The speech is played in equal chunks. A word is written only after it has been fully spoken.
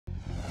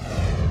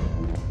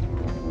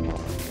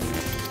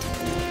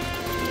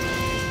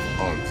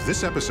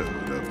This episode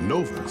of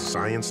Nova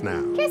Science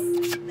Now. Kiss.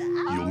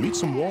 You'll meet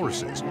some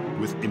walruses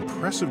with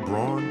impressive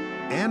brawn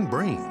and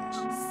brains.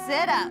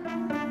 Sit up.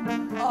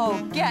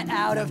 Oh, get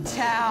out of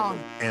town.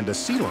 And a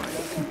sea lion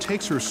who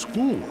takes her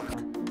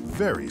schoolwork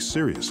very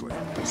seriously.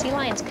 Sea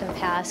lions can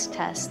pass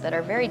tests that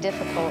are very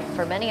difficult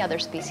for many other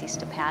species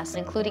to pass,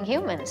 including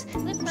humans.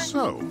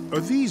 So,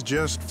 are these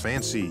just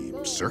fancy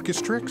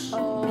circus tricks?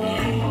 Or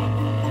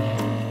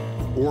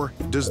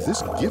does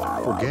this gift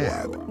for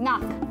gab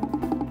Knock.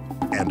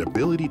 and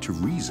ability to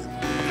reason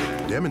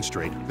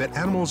demonstrate that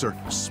animals are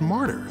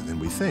smarter than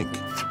we think?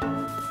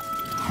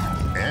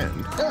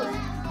 And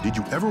did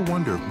you ever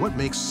wonder what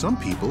makes some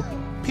people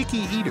picky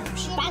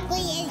eaters? Broccoli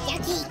is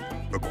yucky.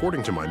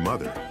 According to my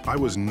mother, I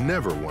was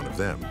never one of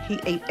them, He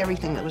ate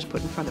everything that was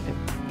put in front of him.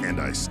 and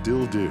I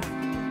still do.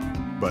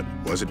 But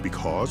was it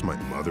because my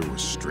mother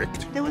was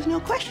strict? There was no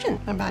question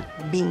about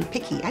being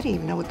picky. I didn't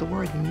even know what the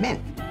word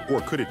meant.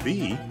 Or could it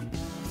be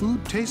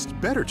food tastes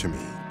better to me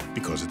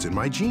because it's in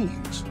my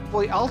genes?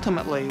 We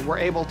ultimately were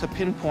able to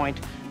pinpoint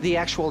the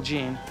actual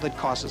gene that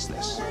causes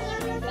this.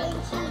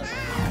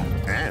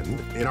 And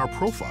in our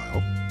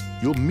profile,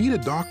 you'll meet a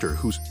doctor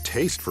whose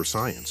taste for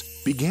science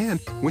began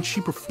when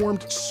she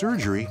performed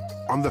surgery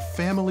on the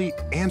family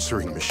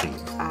answering machine.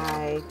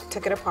 I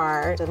took it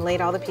apart and laid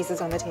all the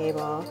pieces on the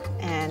table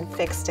and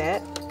fixed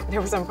it.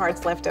 There were some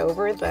parts left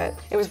over, but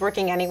it was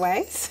working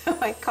anyway, so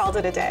I called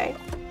it a day.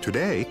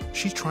 Today,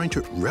 she's trying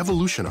to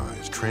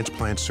revolutionize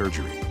transplant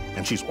surgery,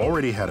 and she's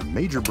already had a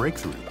major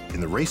breakthrough in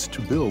the race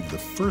to build the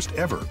first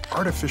ever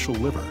artificial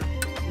liver.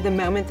 The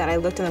moment that I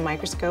looked in the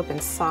microscope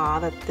and saw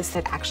that this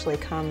had actually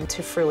come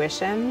to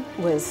fruition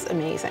was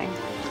amazing.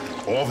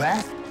 All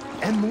that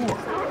and more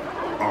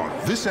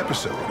on this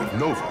episode of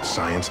Nova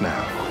Science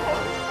Now.